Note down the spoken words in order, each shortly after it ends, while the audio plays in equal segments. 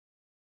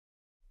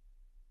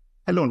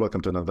Hello and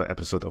welcome to another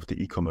episode of the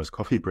e-commerce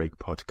coffee break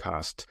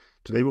podcast.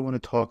 Today we want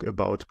to talk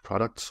about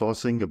product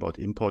sourcing, about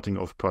importing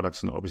of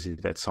products, and obviously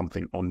that's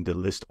something on the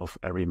list of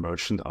every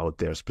merchant out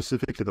there,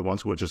 specifically the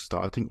ones who are just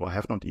starting or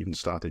have not even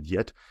started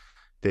yet.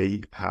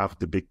 They have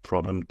the big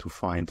problem to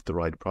find the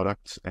right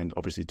products and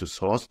obviously to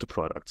source the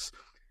products.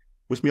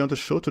 With me on the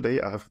show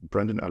today, I have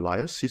Brendan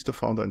Elias. He's the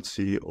founder and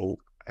CEO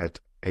at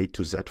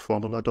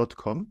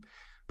atozformula.com.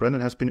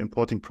 Brendan has been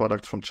importing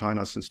products from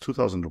China since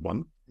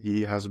 2001.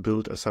 He has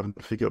built a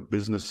seven-figure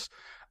business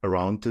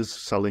around this,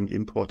 selling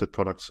imported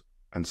products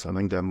and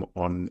selling them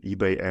on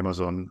eBay,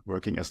 Amazon,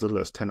 working as little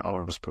as 10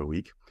 hours per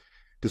week.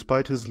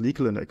 Despite his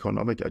legal and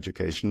economic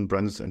education,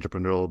 Brendan's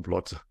entrepreneurial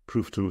blood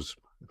proved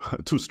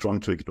too strong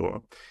to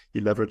ignore.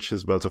 He leveraged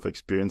his wealth of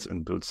experience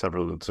and built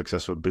several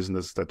successful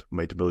businesses that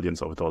made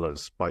millions of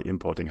dollars by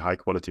importing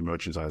high-quality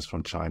merchandise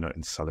from China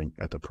and selling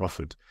at a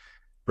profit.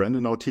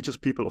 Brendan now teaches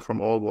people from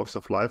all walks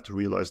of life to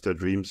realize their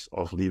dreams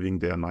of leaving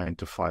their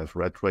 9-to-5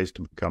 rat race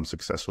to become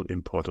successful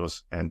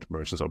importers and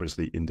merchants,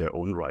 obviously, in their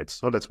own rights.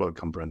 So let's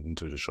welcome Brendan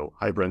to the show.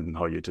 Hi, Brendan.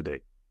 How are you today?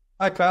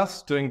 Hi,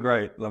 Klaus. Doing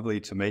great. Lovely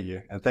to meet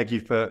you. And thank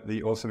you for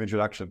the awesome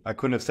introduction. I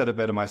couldn't have said it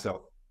better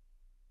myself.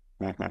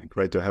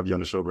 Great to have you on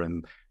the show,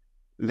 Brendan.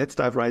 Let's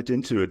dive right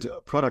into it.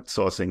 Product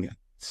sourcing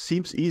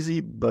seems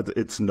easy, but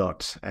it's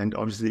not. And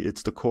obviously,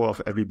 it's the core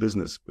of every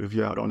business. If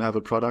you don't have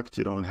a product,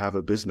 you don't have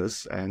a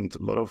business. And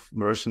a lot of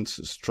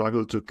merchants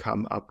struggle to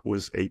come up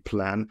with a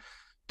plan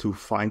to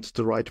find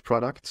the right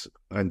products.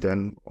 And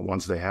then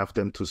once they have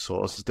them, to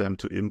source them,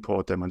 to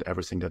import them, and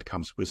everything that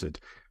comes with it.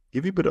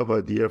 Give you a bit of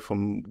idea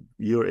from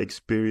your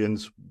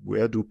experience,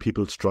 where do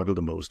people struggle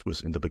the most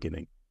with in the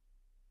beginning?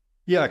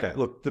 Yeah, okay.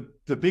 Look,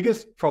 the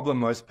biggest problem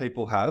most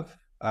people have,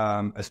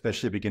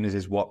 especially beginners,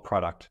 is what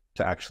product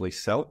to actually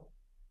sell.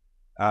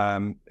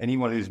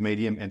 Anyone who's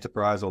medium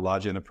enterprise or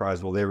large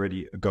enterprise, well, they're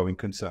already a going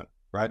concern,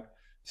 right?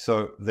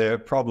 So their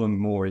problem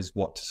more is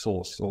what to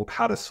source or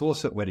how to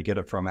source it, where to get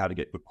it from, how to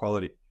get good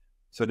quality.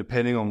 So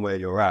depending on where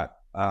you're at.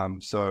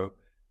 So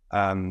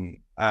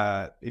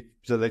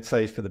let's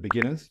say for the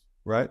beginners,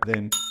 right?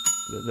 Then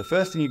the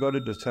first thing you got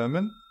to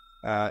determine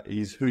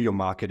is who your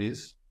market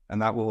is.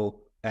 And that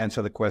will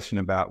answer the question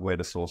about where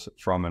to source it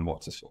from and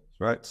what to source,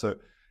 right? So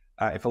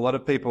if a lot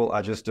of people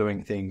are just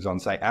doing things on,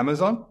 say,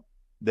 Amazon,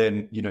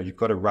 then, you've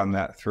got to run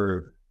that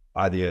through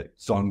either your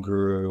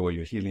Zonguru or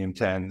your Helium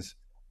 10s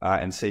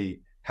and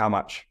see how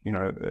much,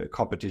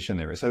 competition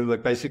there is. So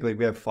like basically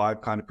we have 5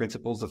 kind of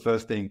principles. The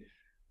first thing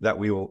that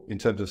we will, in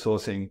terms of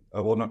sourcing,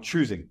 or not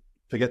choosing,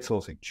 forget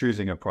sourcing,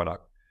 choosing a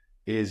product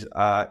is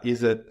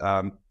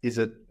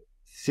it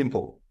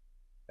simple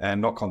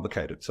and not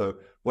complicated? So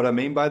what I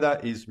mean by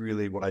that is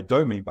really what I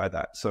don't mean by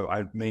that. So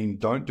I mean,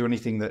 don't do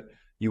anything that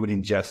you would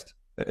ingest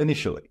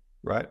initially,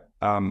 right?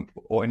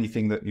 Or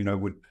anything that,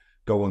 would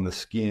go on the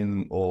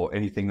skin or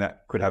anything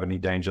that could have any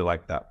danger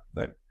like that.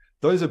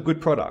 Those are good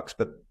products,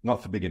 but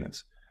not for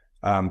beginners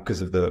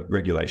because of the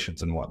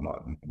regulations and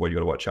whatnot, and what you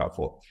got to watch out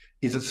for.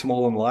 Is it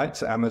small and light?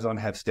 So Amazon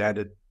have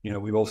standard,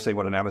 we've all seen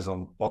what an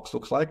Amazon box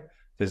looks like.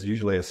 There's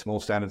usually a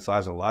small standard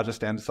size and a larger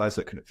standard size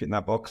that can fit in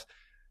that box.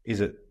 Is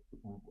it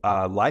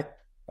light,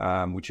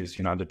 which is,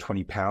 under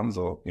 20 pounds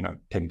or,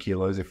 10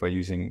 kilos if we're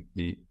using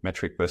the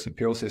metric versus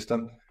imperial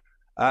system.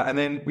 And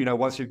then,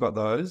 once you've got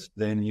those,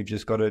 then you've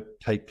just got to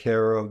take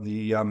care of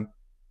the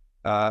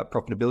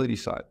profitability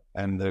side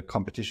and the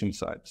competition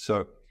side.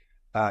 So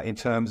in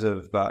terms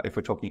of, if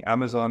we're talking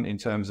Amazon, in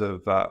terms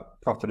of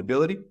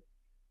profitability,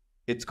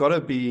 it's got to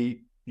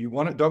be,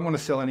 don't want to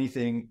sell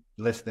anything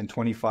less than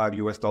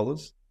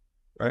 $25,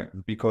 right?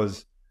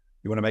 Because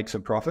you want to make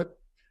some profit.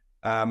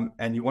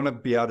 And you want to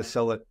be able to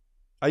sell it.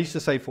 I used to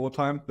say 4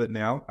 times, but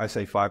now I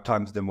say 5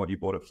 times than what you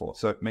bought it for.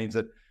 So it means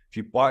that if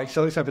you sell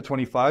something for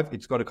 25,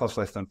 it's got to cost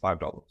less than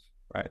 $5,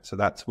 right? So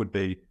that would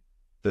be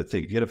the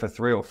thing. If you get it for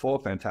 3 or 4,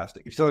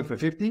 fantastic. If you sell it for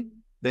 50,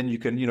 then you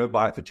can,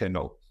 buy it for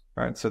 $10,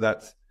 right? So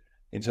that's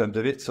in terms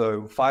of it.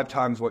 So 5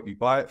 times what you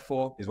buy it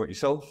for is what you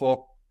sell it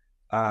for.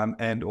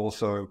 And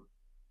also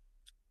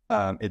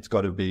it's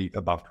got to be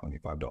above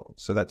 $25.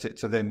 So that's it.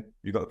 So then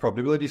you've got the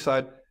profitability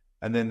side,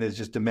 and then there's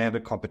just demand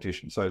and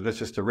competition. So let's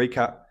just to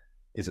recap.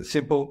 Is it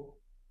simple?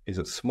 Is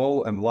it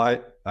small and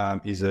light?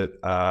 Is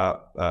it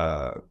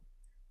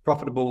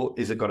profitable?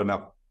 Is it got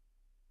enough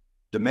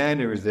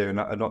demand, or is there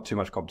not too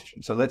much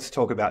competition? So let's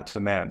talk about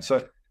demand.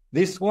 So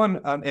this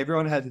one,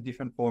 everyone has a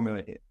different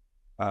formula here.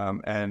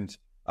 And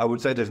I would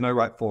say there's no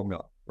right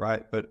formula,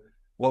 right? But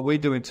what we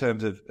do in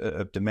terms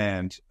of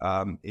demand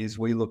is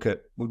we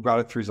run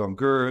it through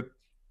Zonguru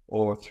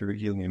or through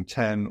Helium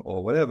 10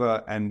 or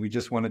whatever. And we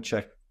just want to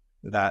check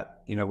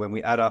that, when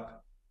we add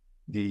up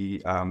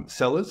the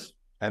sellers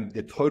and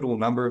the total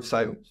number of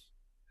sales,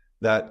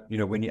 that,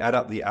 when you add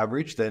up the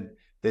average, then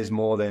there's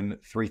more than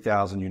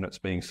 3,000 units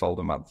being sold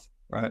a month,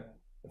 right?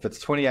 If it's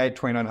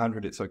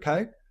 2,900, it's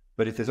okay.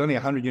 But if there's only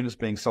 100 units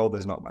being sold,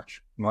 there's not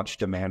much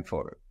demand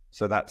for it.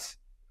 So that's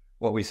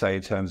what we say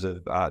in terms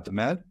of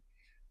demand.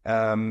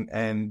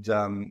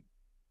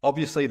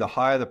 Obviously, the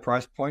higher the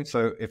price point.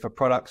 So if a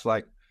product's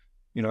like,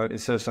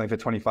 instead of selling for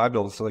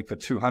 $25, selling for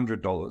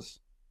 $200,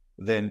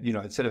 then,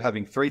 instead of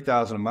having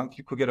 3,000 a month,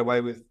 you could get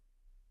away with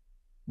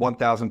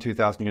 1,000,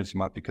 2,000 units a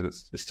month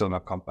because it's still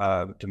enough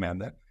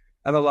demand there.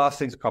 And the last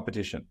thing is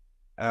competition.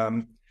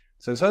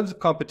 So in terms of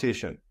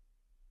competition,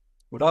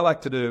 what I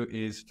like to do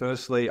is,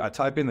 firstly, I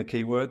type in the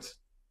keywords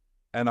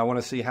and I want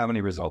to see how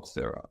many results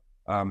there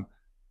are.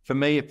 For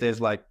me, if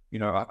there's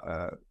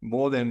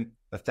more than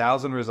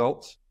 1,000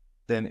 results,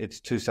 then it's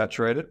too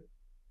saturated.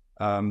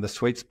 The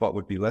sweet spot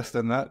would be less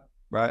than that,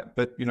 right?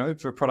 But,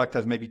 if a product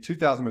has maybe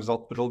 2,000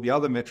 results, but all the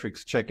other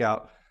metrics check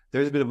out,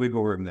 there's a bit of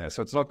wiggle room there.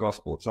 So it's not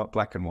gospel, it's not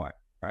black and white,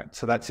 right?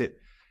 So that's it.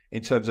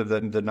 In terms of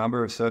the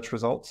number of search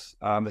results,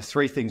 there's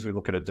three things we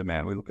look at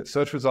demand. We look at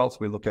search results,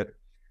 we look at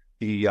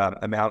the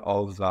amount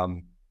of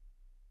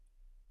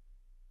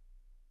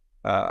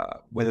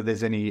whether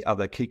there's any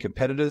other key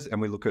competitors, and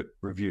we look at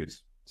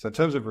reviews. So in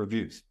terms of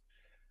reviews,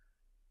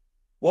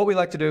 what we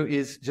like to do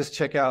is just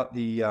check out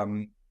the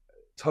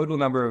total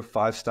number of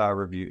 5-star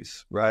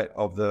reviews, right,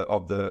 of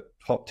the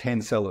top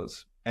 10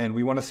 sellers. And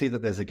we want to see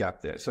that there's a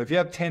gap there. So if you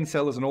have 10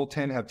 sellers and all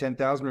 10 have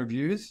 10,000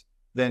 reviews,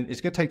 then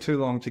it's going to take too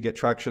long to get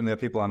traction there.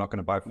 People are not going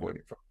to buy for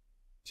you.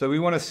 So we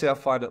want to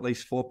find at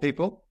least 4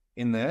 people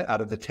in there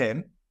out of the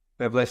 10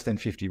 who have less than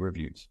 50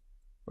 reviews,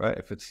 right?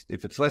 If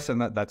it's less than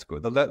that, that's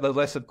good. The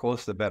less, of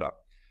course, the better.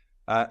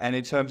 And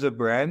in terms of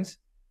brands,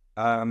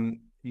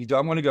 you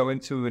don't want to go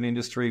into an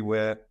industry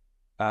where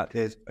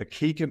there's a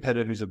key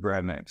competitor who's a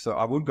brand name. So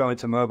I would go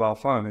into mobile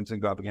phones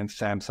and go up against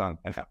Samsung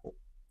and Apple,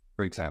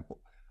 for example.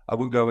 I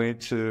would go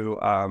into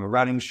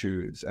running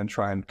shoes and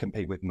try and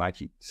compete with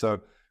Nike. So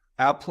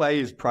our play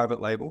is private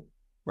label,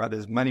 right?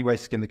 There's many ways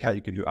to skin the cat.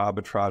 You can do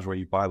arbitrage where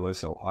you buy low,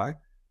 sell high.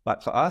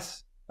 But for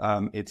us,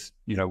 it's,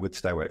 we'd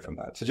stay away from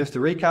that. So just to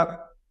recap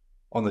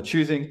on the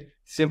choosing,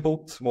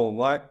 simple, small and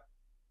light,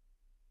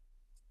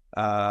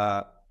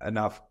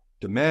 enough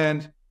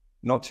demand,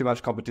 not too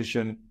much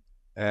competition,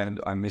 and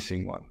I'm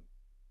missing one.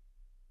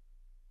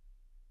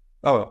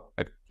 Oh, well,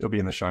 it'll be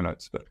in the show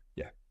notes, but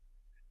yeah,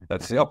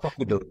 that's the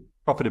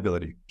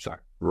profitability. Sorry.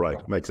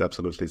 Right. Makes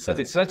absolutely sense. That's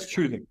it. So that's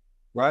choosing,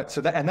 right?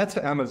 So that's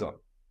for Amazon.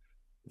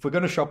 If we're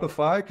going to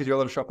Shopify, because you're a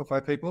lot of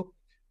Shopify people,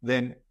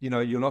 then,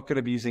 you're not going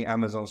to be using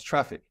Amazon's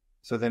traffic.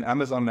 So then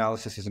Amazon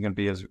analysis isn't going to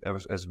be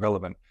as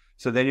relevant.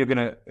 So then you're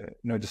going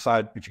to,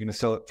 decide if you're going to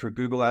sell it through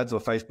Google ads or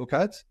Facebook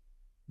ads.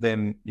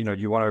 Then,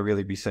 you want to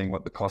really be seeing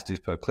what the cost is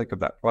per click of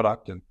that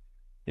product, and,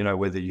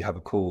 whether you have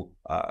a cool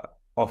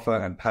offer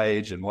and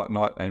page and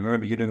whatnot. And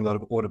remember, you're doing a lot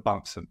of order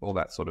bumps and all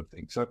that sort of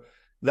thing. So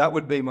that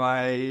would be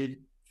my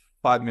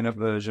 5-minute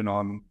version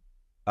on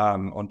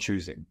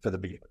choosing for the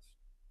beginners.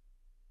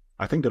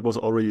 I think that was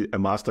already a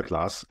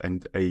masterclass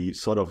and a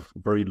sort of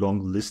very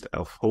long list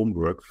of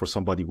homework for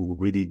somebody who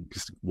really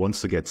just wants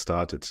to get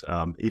started.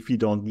 If you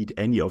don't need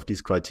any of these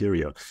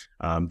criteria,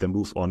 then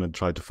move on and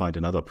try to find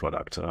another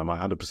product. I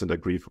 100%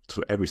 agree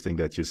to everything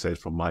that you said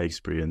from my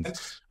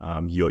experience.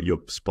 You're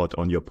spot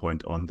on your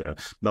point on there.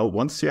 Now,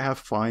 once you have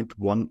found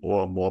one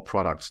or more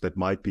products that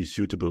might be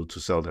suitable to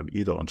sell them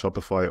either on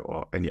Shopify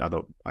or any other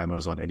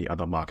Amazon, any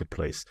other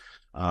marketplace,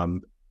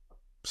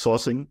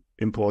 sourcing,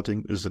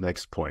 importing is the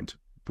next point.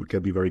 It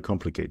can be very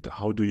complicated.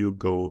 How do you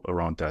go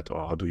around that,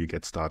 or how do you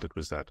get started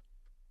with that?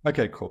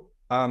 Okay, cool.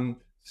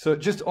 So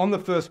just on the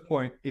first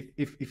point,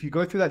 if you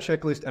go through that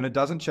checklist and it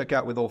doesn't check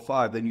out with all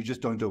 5, then you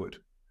just don't do it.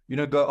 You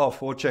don't go,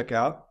 4 check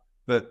out,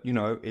 but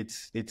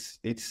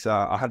it's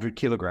 100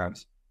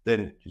 kilograms,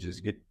 then you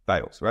just get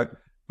fails, right?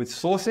 With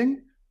sourcing,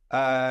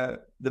 the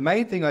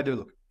main thing I do,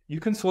 look, you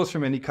can source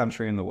from any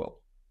country in the world,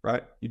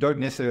 right? You don't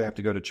necessarily have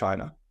to go to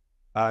China.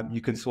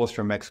 You can source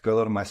from Mexico. A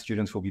lot of my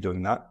students will be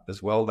doing that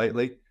as well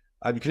lately.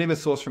 You can even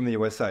source from the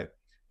USA.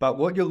 But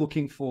what you're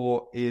looking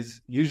for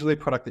is usually a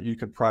product that you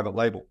can private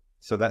label.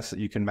 So that's that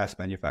you can mass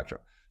manufacture.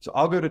 So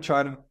I'll go to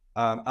China.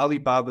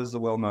 Alibaba is the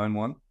well-known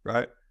one,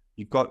 right?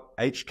 You've got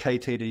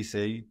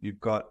HKTDC. You've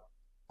got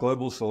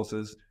global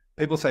sources.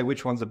 People say,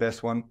 which one's the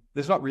best one?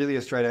 There's not really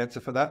a straight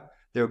answer for that.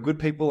 There are good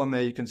people on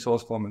there you can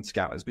source from and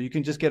scammers, but you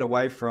can just get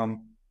away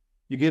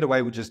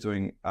with just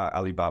doing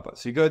Alibaba.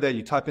 So you go there,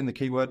 you type in the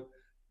keyword,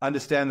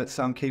 understand that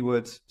some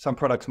keywords, some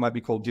products might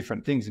be called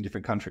different things in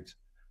different countries.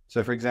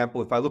 So for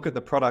example, if I look at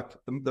the product,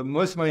 the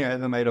most money I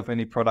ever made off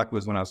any product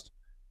was when I was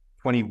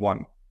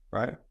 21,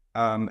 right?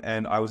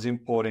 And I was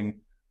importing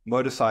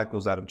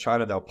motorcycles out of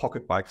China. They were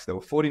pocket bikes. They were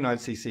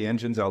 49cc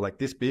engines. They were like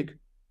this big,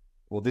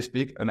 or this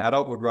big. An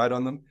adult would ride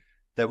on them.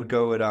 They would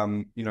go at,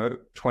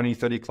 20,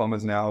 30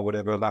 kilometers an hour,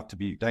 whatever, enough to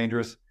be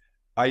dangerous.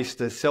 I used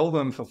to sell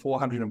them for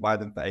 400 and buy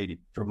them for 80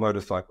 for a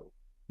motorcycle.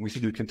 We used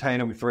to do a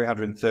container with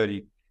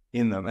 330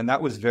 in them. And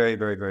that was very,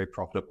 very, very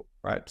profitable,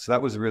 right? So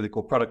that was a really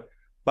cool product.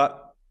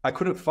 But I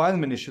couldn't find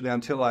them initially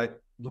until I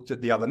looked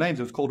at the other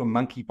names. It was called a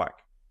monkey bike.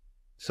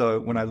 So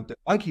when I looked at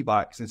monkey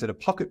bikes instead of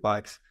pocket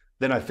bikes,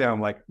 then I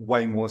found like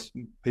way more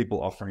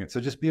people offering it. So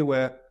just be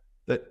aware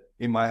that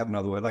it might have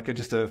another word. Like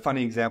just a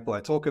funny example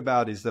I talk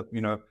about is that,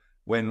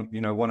 when,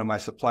 one of my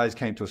suppliers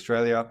came to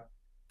Australia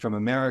from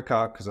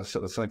America, because I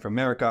was selling from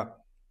America,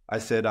 I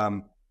said,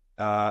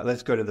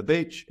 let's go to the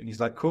beach. And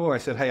he's like, cool. I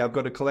said, hey, I've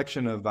got a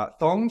collection of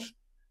thongs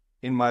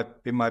in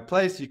my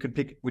place. You could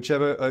pick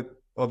whichever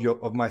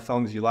of my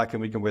thongs you like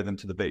and we can wear them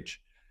to the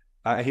beach.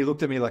 And he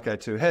looked at me like I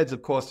had two heads.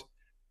 Of course,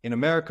 in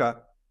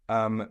America,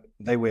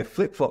 they wear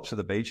flip-flops to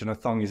the beach and a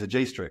thong is a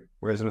G-string,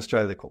 whereas in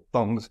Australia they're called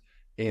thongs.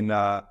 In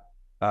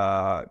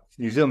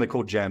New Zealand they're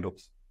called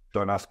jandals.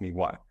 Don't ask me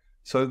why.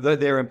 So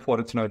they're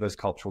important to know those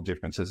cultural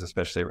differences,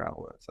 especially around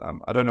words.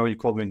 I don't know what you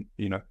call them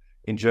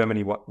in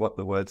Germany, what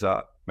the words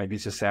are. Maybe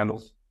it's just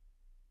sandals.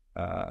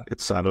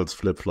 It's sandals,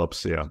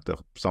 flip-flops, yeah,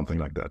 something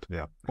like that,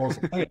 yeah.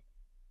 Awesome. Okay.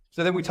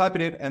 So then we type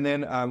it in, and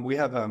then we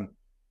have a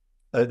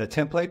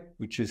template,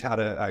 which is how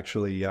to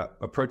actually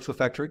approach the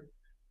factory,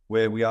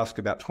 where we ask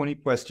about 20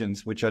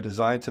 questions, which are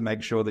designed to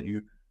make sure that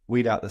you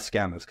weed out the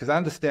scammers. Because I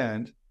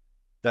understand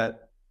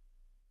that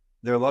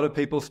there are a lot of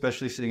people,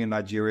 especially sitting in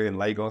Nigeria and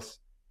Lagos,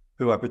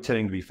 who are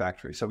pretending to be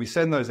factories. So we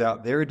send those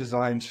out. They're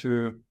designed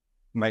to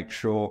make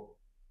sure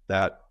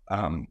that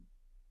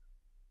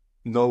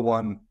no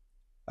one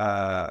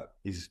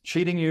is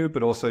cheating you,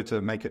 but also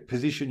to make it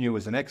position you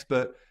as an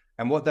expert.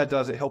 And what that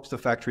does, it helps the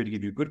factory to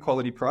give you a good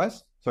quality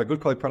price. So a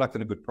good quality product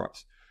and a good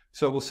price.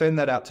 So we'll send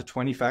that out to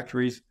 20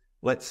 factories.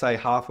 Let's say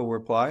half will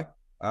reply.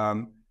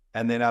 And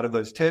then out of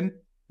those 10,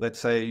 let's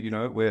say,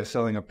 we're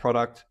selling a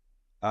product.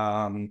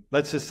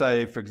 Let's just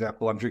say, for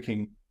example, I'm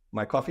drinking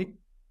my coffee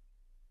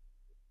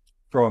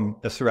from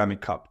a ceramic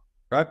cup,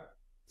 right?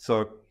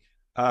 So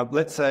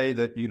let's say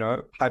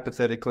that,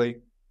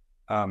 hypothetically,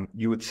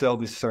 you would sell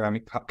this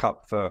ceramic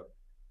cup for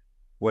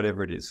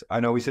whatever it is. I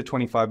know we said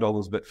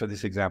 $25, but for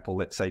this example,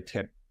 let's say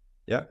 10.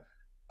 Yeah.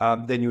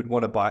 Then you would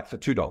want to buy it for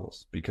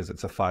 $2 because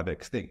it's a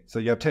 5x thing. So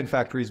you have 10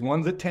 factories,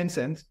 one's at 10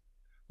 cents,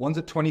 one's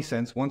at 20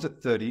 cents, one's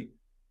at 30,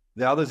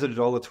 the other's at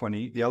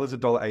 $1.20, the other's at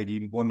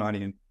 $1.80,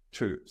 $1.90, and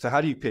 $2. So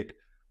how do you pick?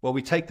 Well,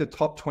 we take the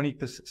top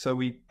 20%. So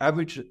we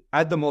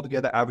add them all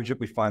together, average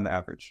it, we find the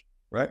average,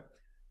 right?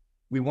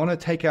 We want to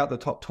take out the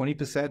top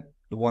 20%,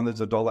 the one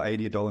that's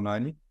 $1.80,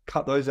 $1.90,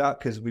 cut those out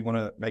because we want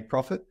to make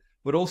profit.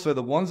 But also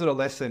the ones that are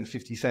less than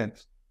 50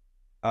 cents,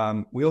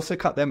 we also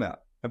cut them out.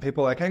 And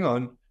people are like, hang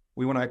on,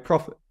 we want to make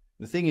profit.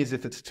 The thing is,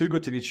 if it's too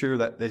good to be true,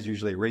 that there's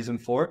usually a reason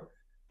for it.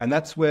 And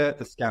that's where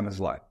the scammers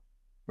lie,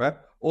 right?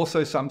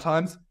 Also,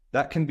 sometimes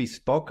that can be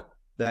stock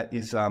that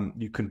is,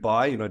 you can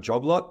buy,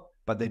 job lot,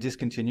 but they're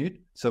discontinued.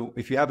 So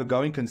if you have a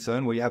going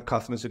concern where you have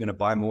customers who are going to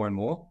buy more and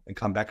more and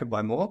come back and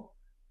buy more,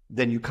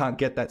 then you can't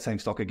get that same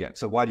stock again.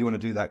 So why do you want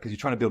to do that? Because you're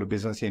trying to build a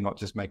business here, not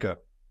just make a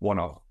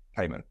one-off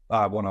payment,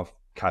 one-off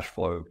cash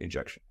flow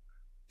injection.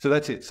 So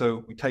that's it.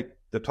 So we take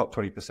the top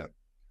 20%.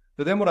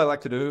 So then what I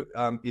like to do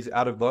is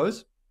out of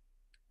those,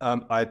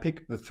 I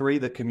pick the 3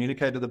 that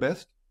communicated the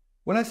best.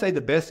 When I say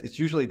the best, it's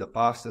usually the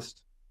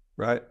fastest,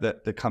 right?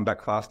 That come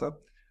back faster.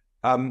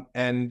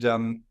 And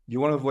you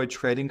want to avoid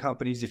trading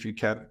companies if you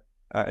can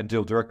and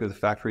deal directly with the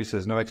factory, so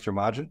there's no extra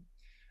margin.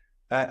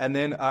 And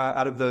then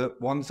out of the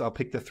ones, I'll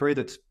pick the 3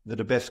 that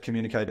are best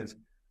communicators,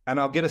 and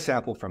I'll get a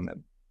sample from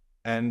them.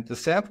 And the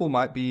sample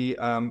might be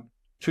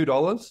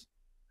 $2,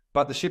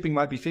 but the shipping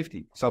might be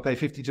 $50. So I'll pay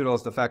 $52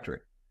 to the factory.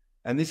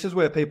 And this is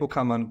where people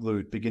come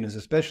unglued, beginners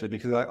especially,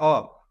 because they're like,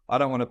 oh, I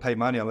don't want to pay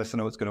money unless I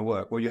know it's going to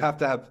work. Well, you have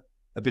to have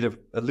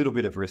a little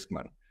bit of risk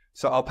money.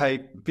 So I'll pay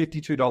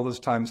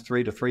 $52 times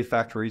 3 to 3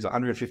 factories,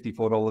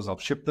 $154. I'll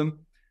ship them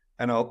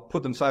and I'll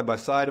put them side by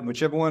side. And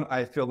whichever one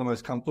I feel the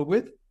most comfortable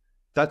with,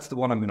 that's the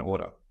one I'm going to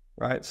order,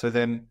 right? So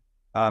then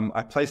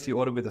I place the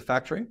order with the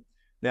factory.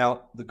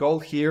 Now, the goal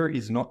here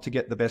is not to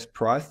get the best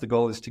price. The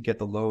goal is to get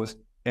the lowest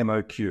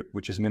MOQ,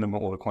 which is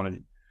minimum order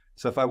quantity.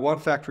 So if I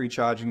want factory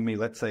charging me,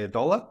 let's say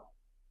 $1,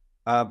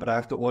 but I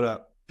have to order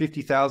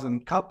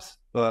 50,000 cups,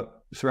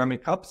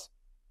 ceramic cups,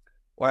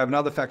 or I have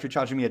another factory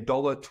charging me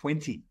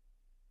 $1.20,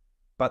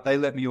 but they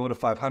let me order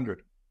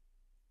 500,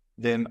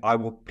 then I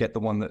will get the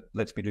one that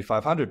lets me do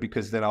 500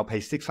 because then I'll pay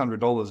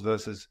 $600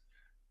 versus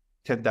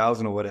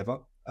 10,000 or whatever,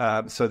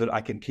 so that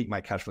I can keep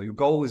my cash flow. Your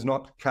goal is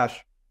not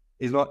cash,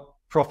 is not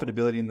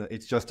profitability,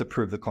 it's just to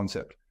prove the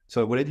concept.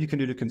 So whatever you can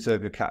do to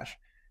conserve your cash.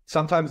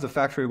 Sometimes the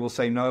factory will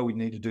say, no, we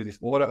need to do this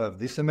order of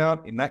this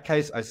amount. In that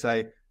case, I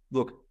say,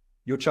 look,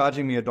 you're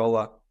charging me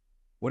 $1.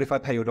 What if I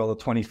pay you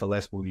 $1.20 for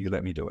less? Will you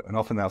let me do it? And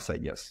often they'll say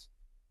yes.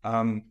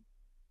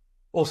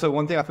 Also,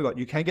 one thing I forgot,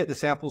 you can get the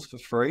samples for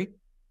free.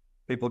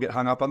 People get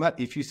hung up on that.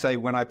 If you say,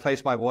 when I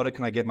place my order,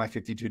 can I get my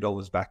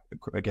 $52 back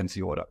against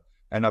the order?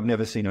 And I've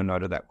never seen a no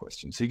to that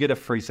question. So you get a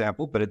free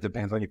sample, but it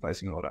depends on you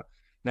placing an order.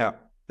 Now,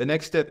 the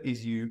next step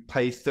is you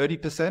pay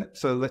 30%.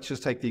 So let's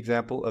just take the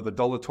example of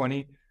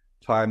 $1.20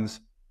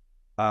 times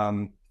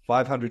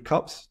 500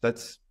 cups.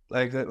 That's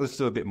like, let's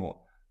do a bit more.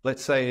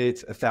 Let's say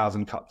it's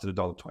 1,000 cups at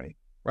 $1.20,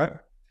 right?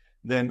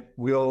 Then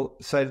we'll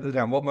say to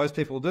them, what most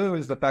people do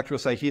is the factory will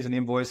say, here's an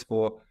invoice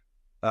for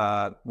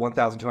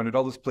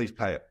 $1,200, please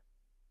pay it.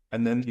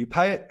 And then you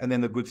pay it, and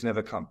then the goods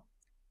never come.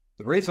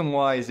 The reason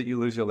why is that you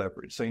lose your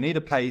leverage. So you need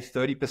to pay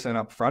 30%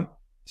 up front.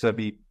 So it'd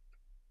be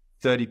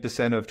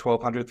 30% of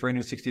 $1,200,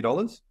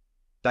 $360.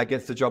 That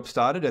gets the job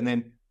started. And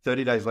then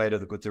 30 days later,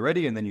 the goods are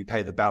ready. And then you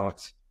pay the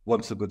balance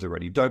once the goods are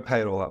ready. Don't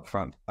pay it all up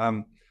front.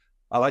 I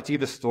like to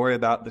give a story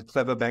about the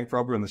clever bank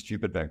robber and the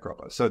stupid bank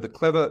robber. So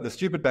the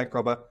stupid bank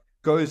robber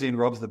goes in,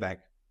 robs the bank.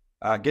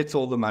 gets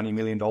all the money, $1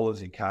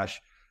 million in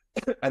cash.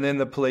 And then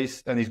the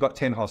police, and he's got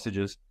 10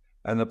 hostages,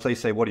 and the police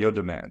say, what are your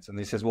demands? And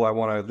he says, well, I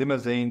want a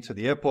limousine to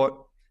the airport,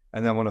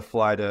 and then I want to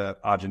fly to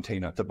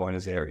Argentina, to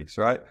Buenos Aires,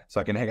 right?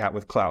 So I can hang out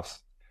with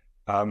Klaus.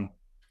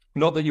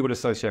 Not that you would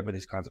associate with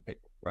these kinds of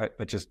people, right?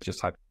 But just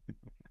hype.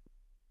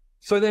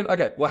 So then,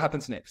 okay, what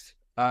happens next?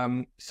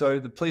 So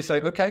the police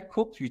say, okay,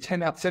 cool. You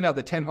send out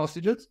the 10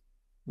 hostages,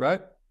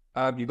 right?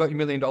 You've got your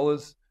 $1 million.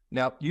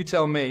 Now, you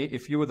tell me,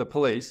 if you were the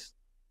police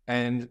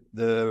and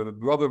the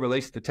robber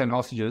released the 10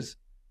 hostages,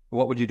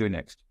 what would you do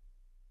next?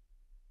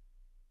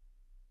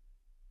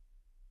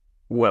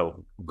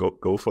 Well,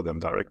 go for them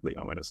directly.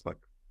 I mean, it's like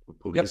the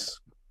police.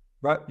 Yep.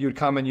 Right? You'd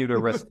come and you'd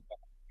arrest them,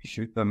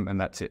 shoot them, and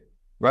that's it,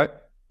 right?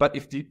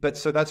 But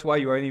so that's why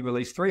you only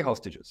release 3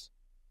 hostages,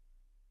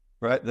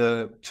 right?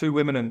 The 2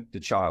 women and the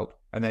child,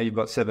 and now you've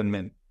got 7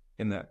 men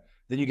in there.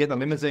 Then you get the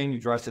limousine, you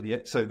drive to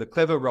the, so the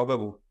clever robber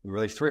will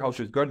release 3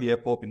 hostages, go to the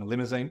airport in a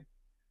limousine,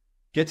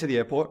 get to the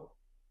airport,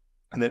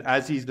 and then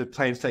as the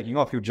plane's taking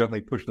off, he'll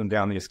gently push them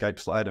down the escape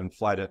slide and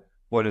fly to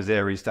Buenos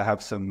Aires to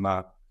have some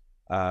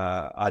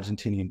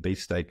Argentinian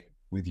beefsteak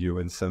with you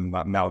and some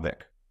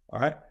Malbec,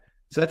 all right?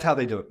 So that's how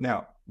they do it.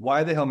 Now,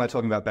 why the hell am I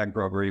talking about bank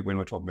robbery when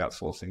we're talking about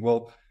sourcing?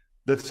 Well,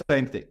 the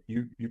same thing.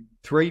 You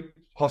 3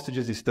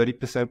 hostages is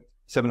 30%,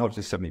 7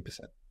 hostages is 70%,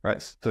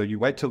 right? So you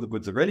wait till the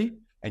goods are ready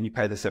and you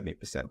pay the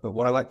 70%. But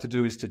what I like to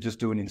do is to just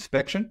do an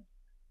inspection,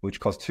 which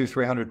costs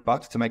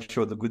 $200-300 to make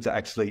sure the goods are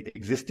actually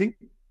existing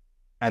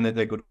and that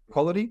they're good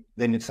quality.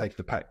 Then it's safe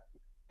to pay.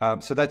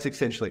 So that's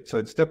essentially it.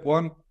 So step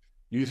 1,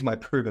 use my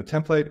proven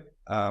template.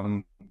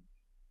 I'm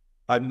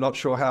not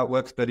sure how it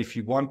works, but if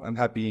you want, I'm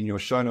happy in your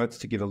show notes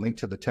to give a link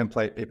to the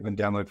template. People can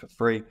download for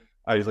free.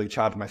 I usually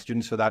charge my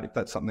students for that. If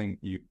that's something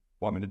you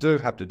want me to do,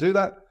 have to do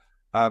that.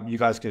 You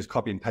guys can just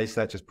copy and paste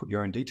that, just put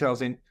your own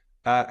details in.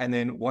 And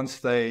then once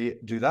they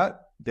do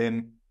that,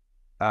 then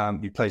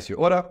you place your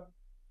order,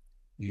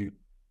 you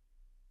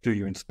do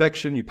your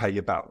inspection, you pay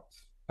your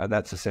balance. And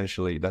that's a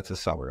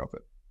summary of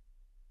it.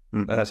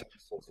 And that's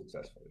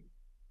successfully.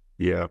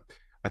 Yeah.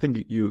 I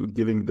think you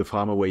giving the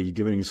farm away, you're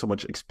giving so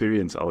much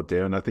experience out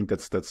there. And I think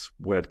that's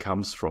where it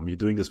comes from. You're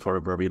doing this for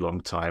a very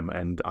long time.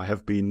 And I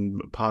have been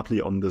partly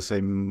on the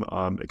same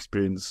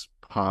experience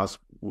path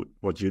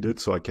what you did.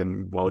 So I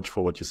can vouch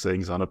for what you're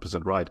saying is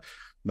 100% right.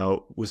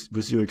 Now,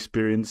 with your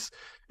experience,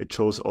 it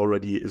shows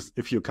already is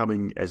if you're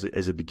coming as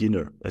a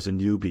beginner, as a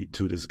newbie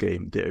to this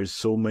game, there is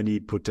so many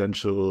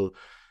potential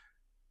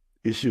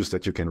issues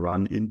that you can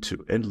run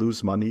into and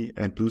lose money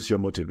and lose your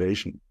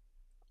motivation.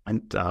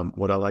 And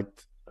what I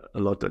liked a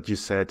lot that you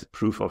said,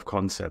 proof of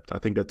concept. I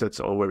think that's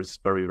always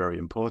very, very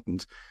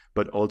important,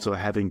 but also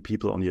having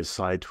people on your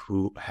side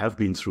who have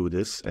been through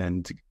this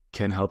and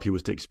can help you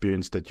with the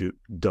experience that you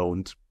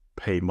don't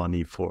pay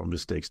money for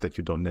mistakes that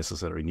you don't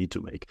necessarily need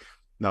to make.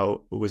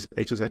 Now, with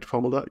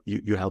atozformula,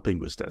 you're helping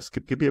with this.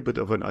 Give me a bit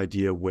of an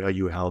idea where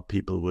you help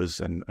people with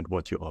and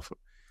what you offer.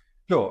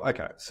 Sure.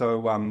 Okay.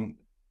 So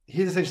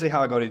here's essentially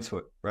how I got into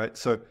it, right?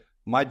 So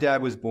my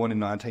dad was born in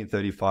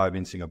 1935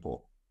 in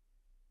Singapore.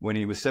 When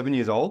he was 7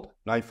 years old,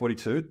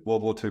 1942,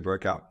 World War II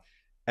broke out.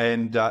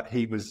 And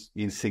he was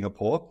in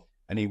Singapore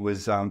and he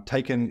was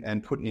taken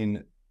and put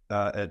in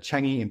a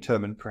Changi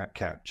internment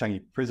camp,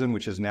 Changi prison,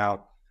 which is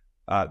now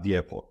the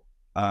airport.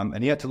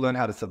 And he had to learn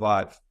how to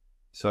survive.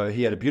 So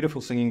he had a beautiful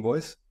singing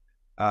voice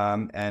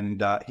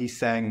and he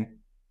sang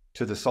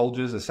to the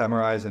soldiers, the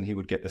samurais, and he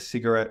would get a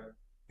cigarette.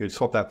 He would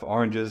swap that for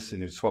oranges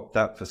and he'd swap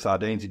that for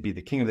sardines. He'd be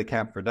the king of the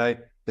camp for a day.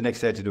 The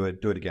next day he had to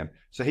do it again.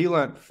 So he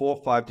learned 4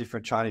 or 5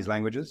 different Chinese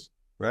languages.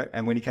 Right.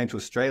 And when he came to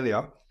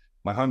Australia,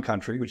 my home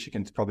country, which you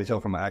can probably tell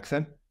from my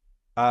accent,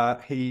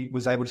 he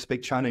was able to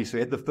speak Chinese. So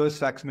he had the first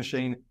fax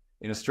machine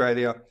in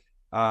Australia.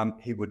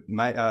 He would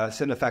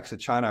send a fax to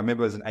China. I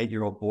remember as an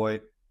 8-year-old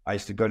boy, I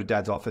used to go to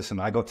dad's office and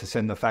I got to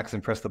send the fax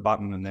and press the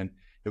button and then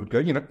it would go,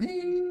 and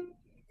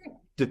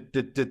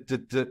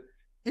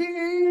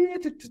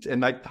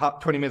like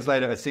 20 minutes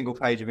later, a single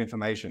page of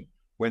information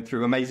went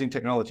through. Amazing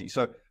technology.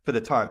 So for the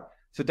time.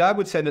 So dad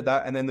would send it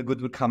that and then the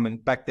goods would come.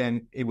 And back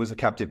then it was a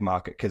captive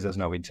market because there's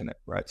no internet,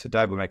 right? So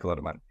dad would make a lot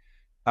of money.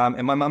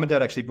 And my mum and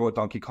dad actually brought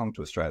Donkey Kong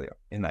to Australia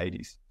in the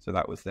 80s. So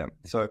that was them.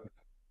 So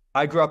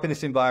I grew up in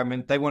this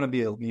environment. They wanted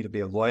me to be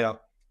a lawyer.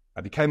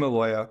 I became a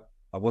lawyer.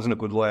 I wasn't a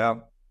good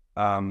lawyer.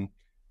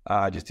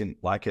 I just didn't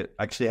like it.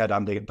 I actually had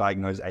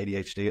undiagnosed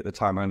ADHD at the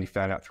time. I only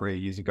found out 3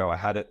 years ago I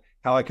had it.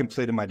 How I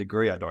completed my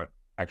degree, I don't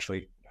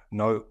actually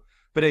know.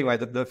 But anyway,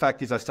 the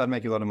fact is I started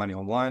making a lot of money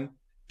online.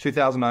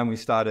 2009, we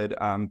started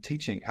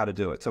teaching how to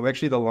do it. So we're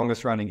actually the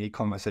longest running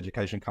e-commerce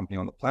education company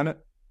on the planet.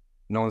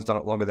 No one's done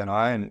it longer than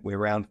I, and we're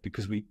around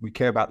because we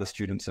care about the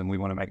students and we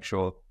want to make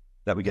sure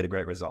that we get a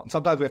great result. And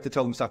sometimes we have to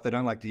tell them stuff they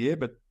don't like to hear,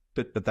 but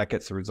that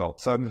gets the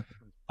result. So we've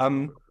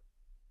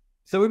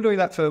been doing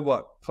that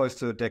for close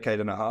to a decade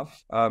and a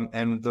half.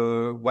 And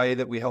the way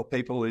that we help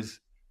people is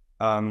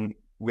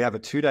we have a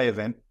 2-day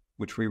event,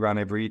 which we run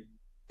every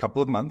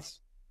couple of months.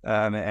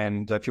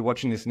 And if you're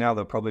watching this now,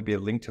 there'll probably be a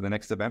link to the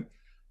next event.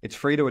 It's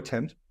free to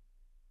attend.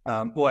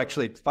 Well,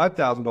 actually, it's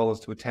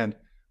 $5,000 to attend,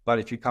 But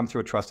if you come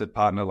through a trusted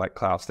partner like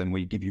Klaus, then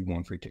we give you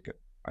one free ticket.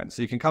 Right?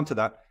 So you can come to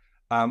that.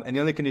 And the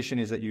only condition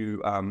is that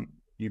you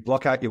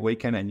block out your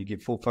weekend and you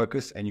give full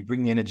focus and you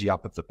bring the energy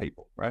up of the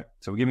people, right?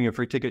 So we're giving you a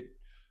free ticket.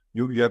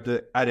 You have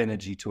to add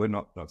energy to it,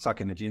 not suck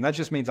energy. And that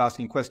just means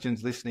asking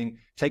questions, listening,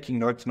 taking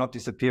notes, not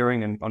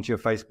disappearing and onto your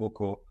Facebook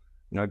or,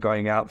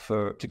 going out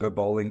to go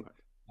bowling.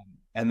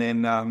 And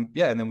then, and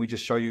then we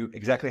just show you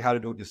exactly how to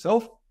do it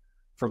yourself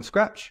from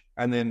scratch.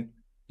 And then,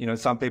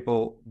 some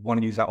people want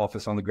to use our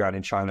office on the ground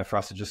in China for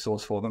us to just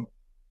source for them,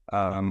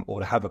 or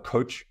to have a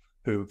coach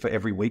who for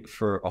every week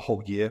for a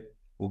whole year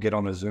will get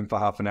on a Zoom for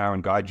half an hour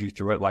and guide you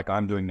through it like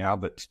I'm doing now,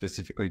 but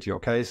specifically to your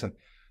case. And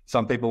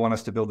some people want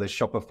us to build their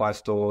Shopify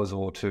stores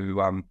or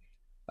to,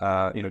 do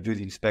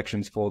the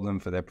inspections for them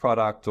for their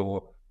product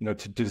or,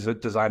 to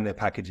design their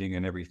packaging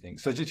and everything.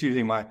 So just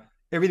using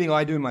everything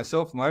I do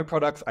myself, my own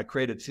products, I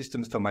created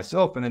systems for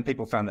myself and then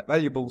people found that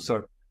valuable.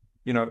 So,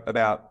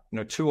 about,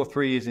 2 or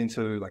 3 years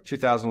into like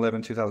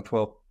 2011,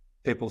 2012,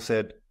 people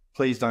said,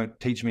 please don't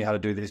teach me how to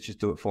do this, just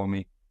do it for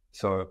me.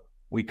 So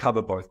we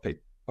cover both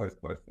people, both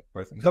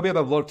things. Some people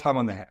have a lot of time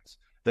on their hands.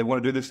 They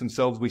want to do this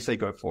themselves. We say,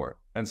 go for it.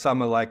 And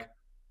some are like,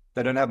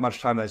 they don't have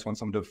much time. They just want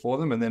someone to do it for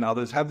them. And then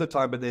others have the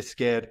time, but they're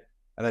scared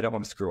and they don't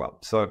want to screw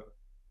up. So,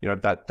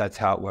 that's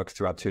how it works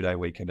through our 2-day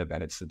weekend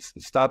event.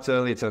 It starts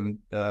early. It's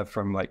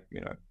from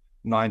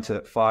 9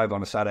 to 5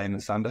 on a Saturday and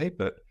a Sunday,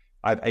 but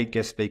I have 8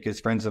 guest speakers,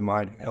 friends of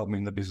mine who help me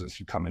in the business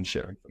who come and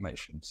share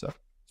information. So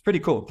it's pretty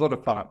cool. It's a lot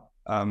of fun.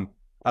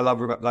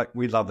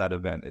 We love that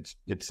event.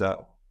 It's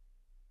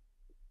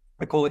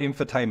I call it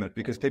infotainment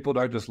because people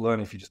don't just learn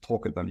if you just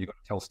talk at them. You've got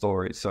to tell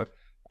stories. So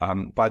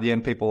by the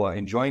end, people are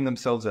enjoying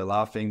themselves. They're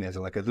laughing. There's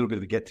a little bit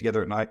of a get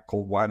together at night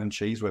called Wine and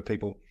Cheese where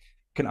people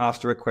can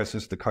ask direct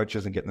questions to the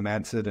coaches and get them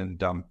answered.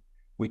 And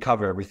we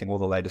cover everything, all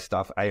the latest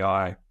stuff,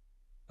 AI,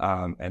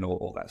 and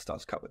all that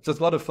stuff's covered. So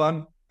it's a lot of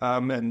fun.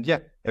 And yeah,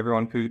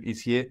 everyone who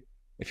is here,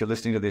 if you're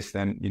listening to this,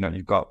 then,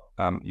 you've got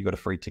a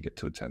free ticket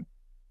to attend.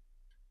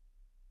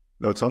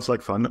 No, it sounds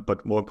like fun,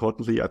 but more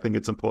importantly, I think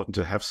it's important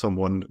to have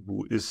someone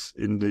who is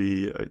in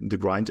the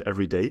grind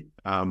every day,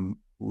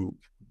 who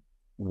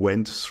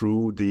went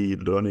through the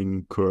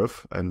learning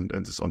curve and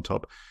is on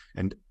top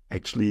and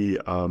actually,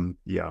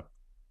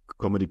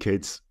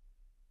 communicates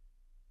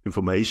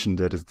information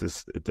that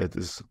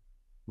is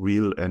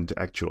real and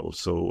actual.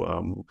 So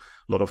a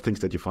lot of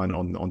things that you find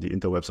on the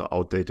interwebs are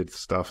outdated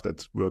stuff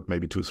that worked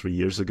maybe 2-3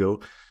 years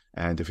ago.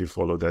 And if you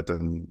follow that,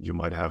 then you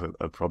might have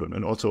a problem.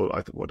 And also,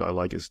 what I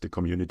like is the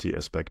community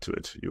aspect to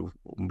it. You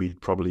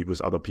meet probably with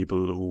other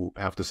people who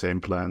have the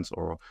same plans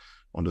or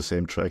on the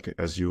same track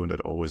as you, and that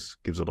always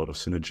gives a lot of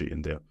synergy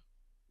in there.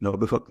 Now,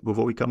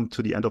 before we come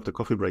to the end of the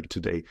coffee break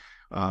today,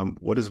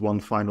 what is one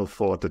final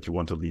thought that you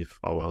want to leave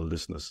our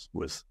listeners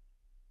with?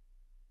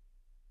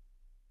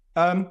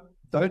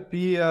 Don't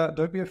be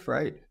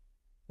afraid.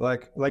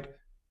 Like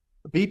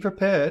be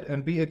prepared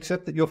and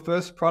accept that your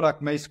first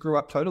product may screw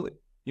up totally.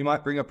 You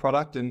might bring a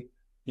product and,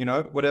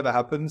 whatever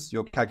happens,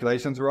 your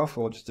calculations are off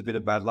or just a bit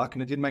of bad luck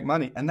and it didn't make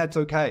money. And that's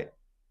okay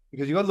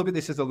because you got to look at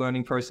this as a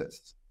learning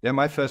process. Yeah,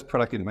 my first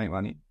product didn't make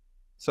money.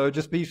 So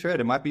just be fair.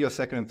 It might be your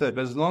second and third,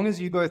 but as long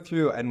as you go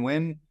through and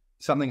when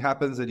something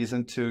happens that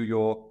isn't to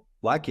your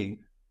liking,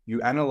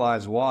 you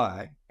analyze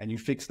why and you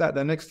fix that,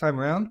 the next time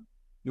around,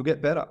 you'll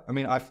get better. I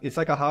mean, it's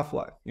like a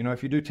half-life.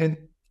 If you do 10,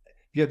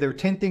 there are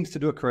 10 things to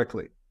do it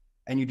correctly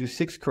and you do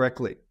 6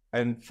 correctly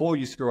and 4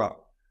 you screw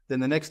up. Then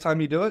the next time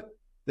you do it,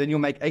 then you'll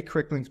make 8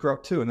 correctly and screw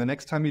up 2. And the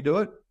next time you do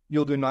it,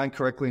 you'll do 9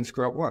 correctly and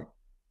screw up 1.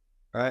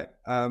 Right?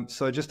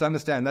 So just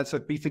understand that. So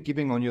be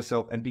forgiving on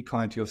yourself and be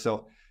kind to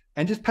yourself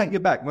and just pat your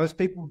back. Most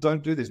people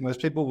don't do this.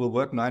 Most people will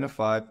work 9 to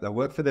 5. They'll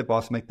work for their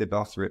boss, make their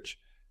boss rich.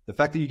 The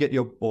fact that you get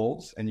your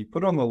balls and you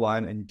put it on the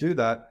line and you do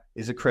that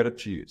is a credit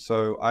to you.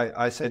 So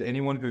I said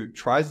anyone who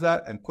tries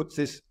that and puts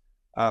this,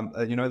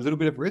 a little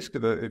bit of risk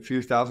of a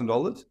few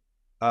 $1,000s,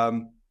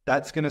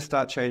 that's going to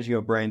start changing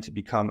your brain to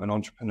become an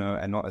entrepreneur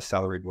and not a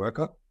salaried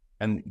worker.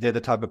 And they're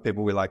the type of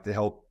people we like to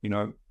help,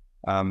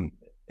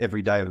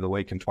 every day of the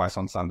week and twice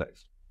on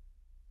Sundays.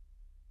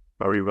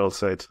 Very well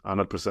said.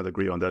 100%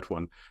 agree on that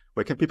one.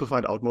 Where can people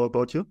find out more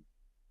about you?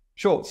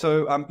 Sure.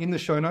 So in the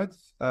show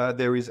notes,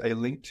 there is a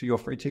link to your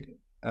free ticket.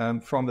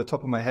 From the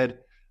top of my head,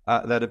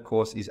 that of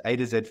course is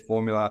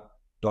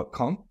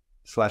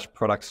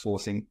atozformula.com/product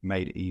sourcing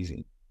made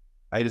easy.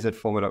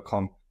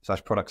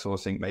 atozformula.com/product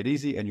sourcing made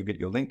easy, and you'll get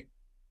your link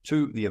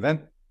to the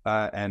event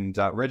and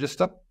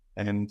register,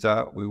 and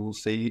we will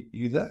see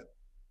you there.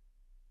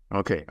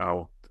 Okay,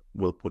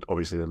 we'll put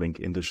obviously the link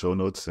in the show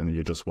notes, and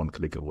you're just one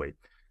click away.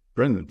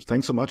 Brendan,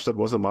 thanks so much. That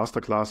was a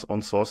masterclass on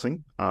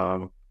sourcing.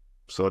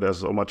 So there's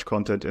so much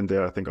content in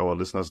there. I think our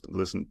listeners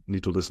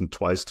need to listen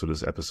twice to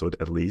this episode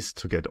at least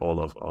to get all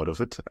out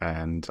of it.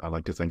 And I'd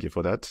like to thank you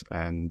for that.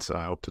 And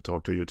I hope to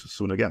talk to you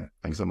soon again.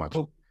 Thanks so much.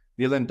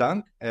 Vielen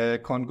Dank.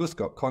 Con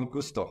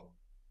gusto.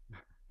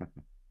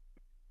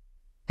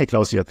 Hey,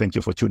 Klaus here. Thank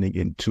you for tuning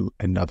in to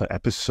another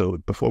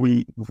episode. Before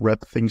we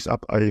wrap things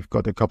up, I've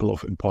got a couple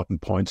of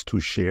important points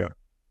to share.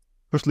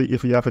 Firstly,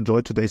 if you have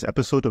enjoyed today's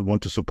episode and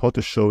want to support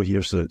the show,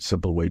 here's a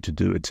simple way to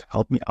do it.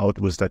 Help me out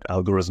with that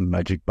algorithm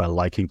magic by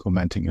liking,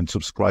 commenting, and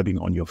subscribing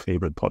on your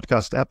favorite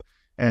podcast app.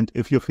 And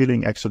if you're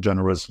feeling extra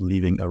generous,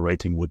 leaving a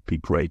rating would be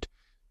great.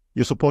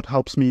 Your support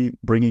helps me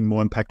bringing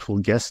more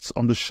impactful guests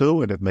on the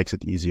show, and it makes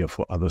it easier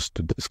for others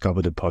to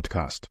discover the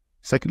podcast.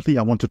 Secondly,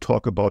 I want to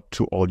talk about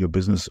to all your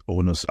business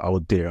owners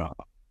out there.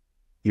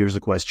 Here's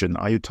a question.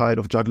 Are you tired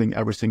of juggling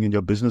everything in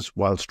your business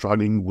while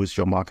struggling with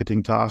your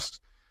marketing tasks?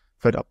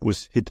 Fed up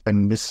with hit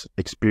and miss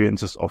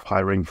experiences of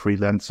hiring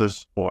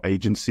freelancers or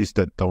agencies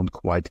that don't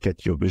quite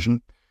get your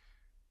vision?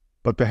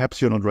 But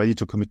perhaps you're not ready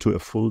to commit to a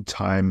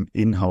full-time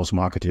in-house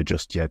marketer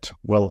just yet.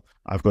 Well,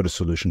 I've got a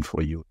solution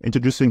for you.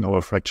 Introducing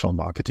our fractional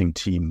marketing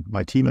team.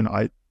 My team and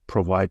I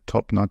provide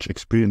top-notch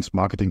experienced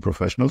marketing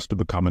professionals to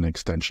become an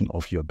extension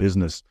of your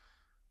business.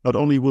 Not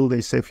only will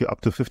they save you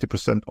up to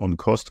 50% on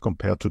cost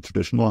compared to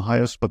traditional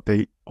hires, but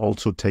they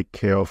also take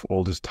care of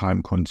all this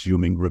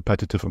time-consuming,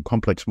 repetitive and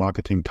complex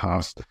marketing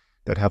tasks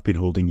that have been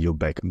holding you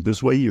back. And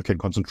this way you can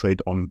concentrate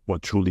on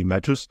what truly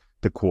matters,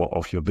 the core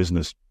of your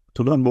business.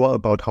 To learn more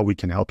about how we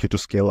can help you to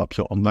scale up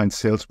your online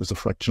sales with a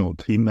fractional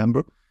team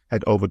member,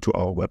 head over to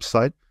our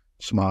website,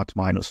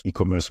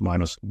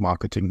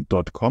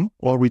 smart-ecommerce-marketing.com,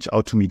 or reach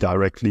out to me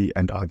directly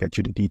and I'll get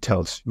you the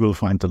details. You will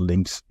find the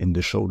links in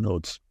the show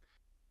notes.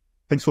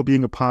 Thanks for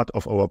being a part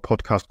of our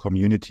podcast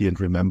community, and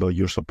remember,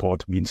 your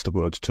support means the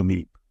world to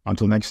me.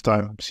 Until next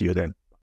time, see you then.